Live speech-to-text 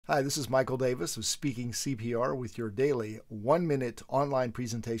Hi, this is Michael Davis of Speaking CPR with your daily 1-minute online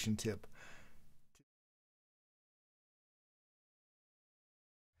presentation tip.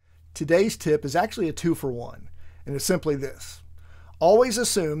 Today's tip is actually a 2-for-1, and it's simply this. Always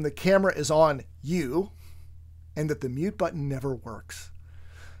assume the camera is on you and that the mute button never works.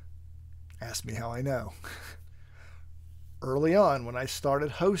 Ask me how I know. Early on, when I started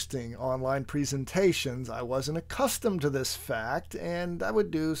hosting online presentations, I wasn't accustomed to this fact, and I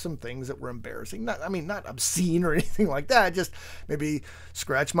would do some things that were embarrassing. Not obscene or anything like that, just maybe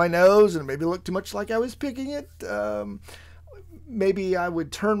scratch my nose and maybe look too much like I was picking it. Maybe I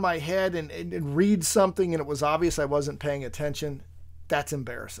would turn my head and read something and it was obvious I wasn't paying attention. That's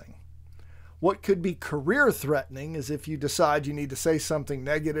embarrassing. What could be career threatening is if you decide you need to say something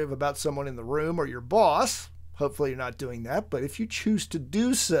negative about someone in the room or your boss. Hopefully you're not doing that, but if you choose to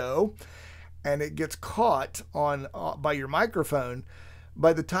do so and it gets caught on by your microphone,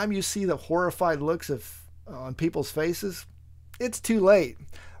 by the time you see the horrified looks on people's faces, it's too late.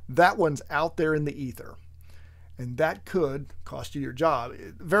 That one's out there in the ether, and that could cost you your job.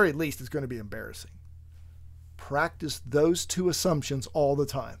 At the very least, it's going to be embarrassing. Practice those two assumptions all the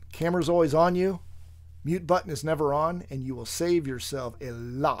time. Camera's always on you, mute button is never on, and you will save yourself a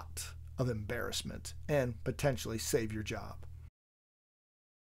lot of embarrassment and potentially save your job.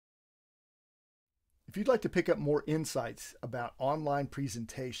 If you'd like to pick up more insights about online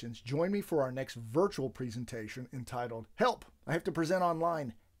presentations, join me for our next virtual presentation entitled, Help! I have to present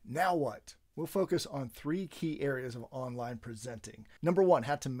online. Now what? We'll focus on 3 key areas of online presenting. Number 1,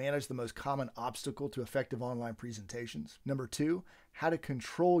 how to manage the most common obstacle to effective online presentations. Number 2, how to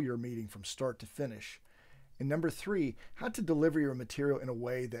control your meeting from start to finish. And number 3, how to deliver your material in a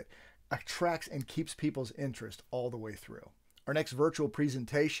way that attracts and keeps people's interest all the way through. Our next virtual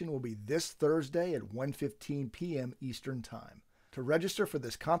presentation will be this Thursday at 1:15 p.m. Eastern Time. To register for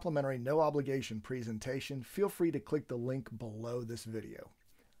this complimentary no-obligation presentation, feel free to click the link below this video.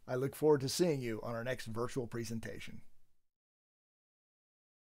 I look forward to seeing you on our next virtual presentation.